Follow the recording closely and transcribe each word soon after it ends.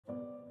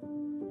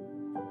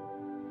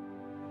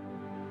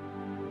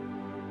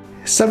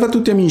Salve a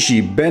tutti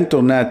amici,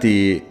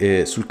 bentornati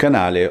sul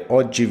canale.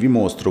 Oggi vi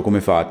mostro come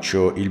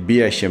faccio il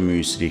Bircher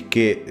Müsli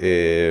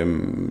che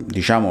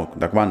diciamo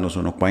da quando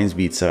sono qua in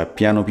Svizzera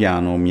piano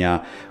piano mi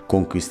ha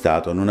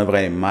conquistato. Non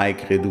avrei mai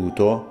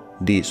creduto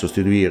di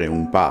sostituire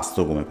un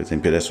pasto come per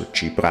esempio adesso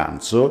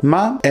pranzo,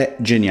 ma è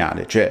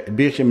geniale, cioè il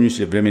Bircher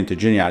Müsli è veramente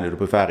geniale, lo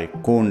puoi fare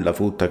con la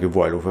frutta che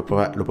vuoi, lo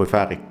puoi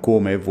fare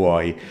come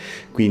vuoi,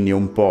 quindi è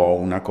un po'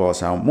 una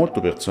cosa molto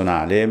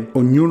personale,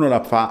 ognuno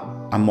la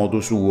fa a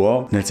modo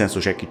suo, nel senso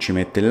c'è chi ci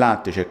mette il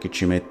latte, c'è chi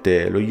ci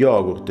mette lo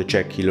yogurt,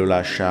 c'è chi lo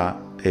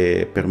lascia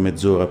per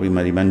mezz'ora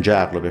prima di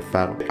mangiarlo per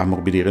far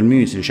ammorbidire il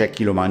muesli, c'è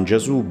chi lo mangia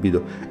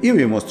subito. Io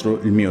vi mostro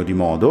il mio di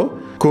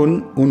modo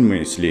con un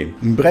muesli.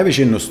 Un breve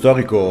cenno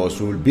storico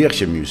sul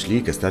Bircher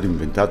Müsli, che è stato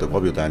inventato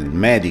proprio dal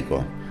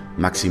medico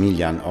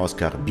Maximilian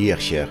Oskar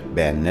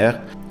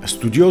Bircher-Benner,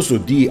 studioso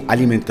di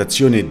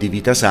alimentazione e di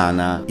vita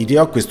sana.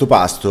 Ideò questo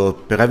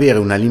pasto per avere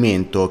un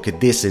alimento che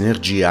desse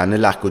energia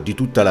nell'arco di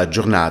tutta la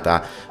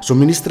giornata,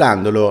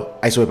 somministrandolo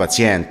ai suoi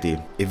pazienti,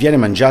 e viene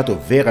mangiato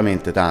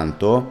veramente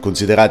tanto.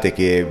 Considerate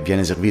che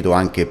viene servito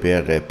anche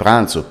per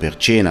pranzo, per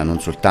cena,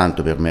 non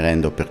soltanto per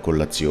merenda o per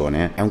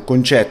colazione. È un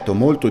concetto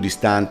molto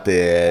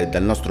distante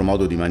dal nostro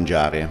modo di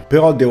mangiare,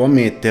 però devo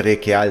ammettere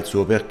che ha il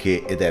suo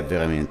perché ed è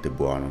veramente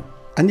buono.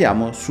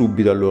 Andiamo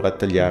subito allora a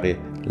tagliare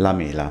la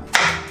mela.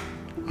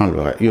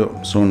 Allora, io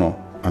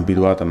sono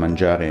abituato a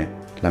mangiare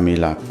la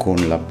mela con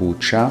la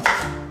buccia,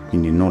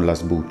 quindi non la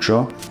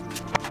sbuccio.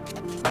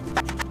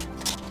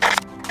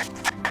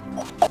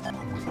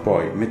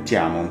 Poi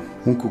mettiamo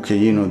un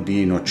cucchiaino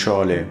di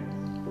nocciole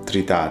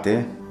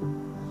tritate.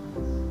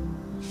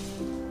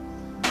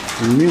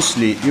 Il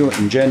muesli io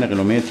in genere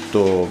lo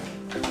metto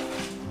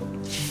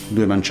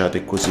 2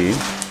 manciate così.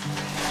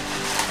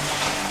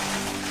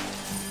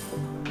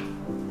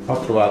 Ho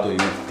trovato i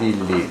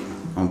mirtilli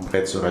a un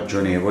prezzo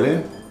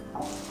ragionevole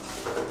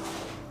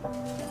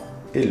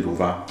e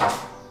l'uva,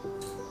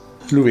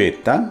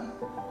 l'uvetta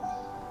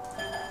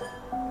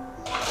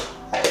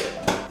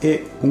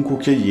e un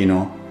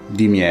cucchiaino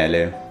di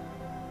miele.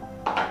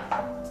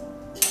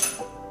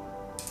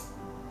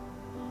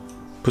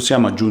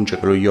 Possiamo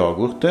aggiungere lo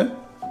yogurt,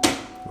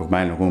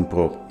 ormai lo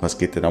compro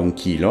vaschette da 1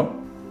 chilo.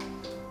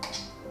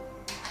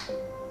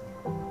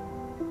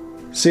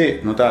 Se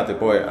notate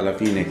poi alla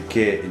fine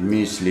che il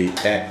muesli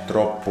è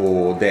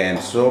troppo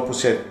denso,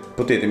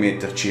 potete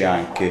metterci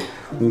anche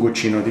un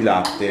goccino di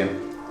latte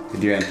e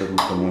diventa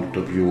tutto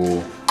molto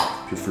più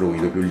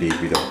fluido, più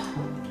liquido.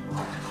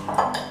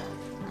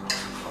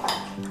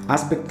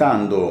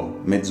 Aspettando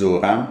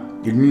mezz'ora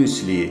il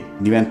muesli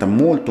diventa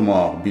molto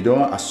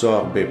morbido,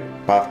 assorbe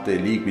parte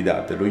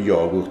liquida dello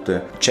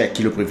yogurt. C'è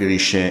chi lo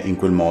preferisce in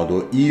quel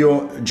modo,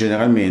 io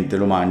generalmente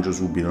lo mangio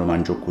subito, lo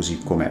mangio così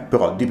com'è,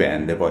 però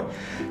dipende. Poi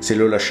se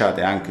lo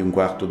lasciate anche un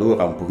quarto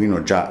d'ora un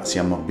pochino già si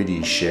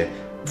ammorbidisce.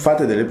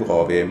 Fate delle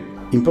prove.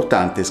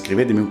 Importante,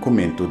 scrivetemi un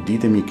commento,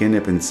 ditemi che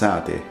ne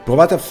pensate.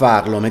 Provate a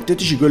farlo,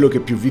 metteteci quello che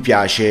più vi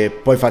piace,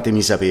 poi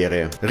fatemi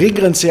sapere.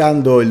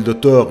 Ringraziando il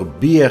dottor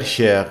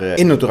Bircher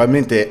e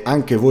naturalmente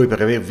anche voi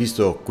per aver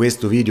visto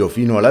questo video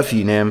fino alla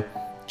fine,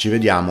 ci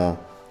vediamo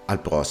al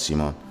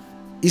prossimo.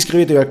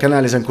 Iscrivetevi al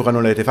canale se ancora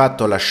non l'avete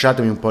fatto,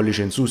 lasciatemi un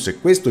pollice in su se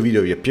questo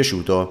video vi è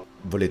piaciuto,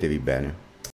 voletevi bene.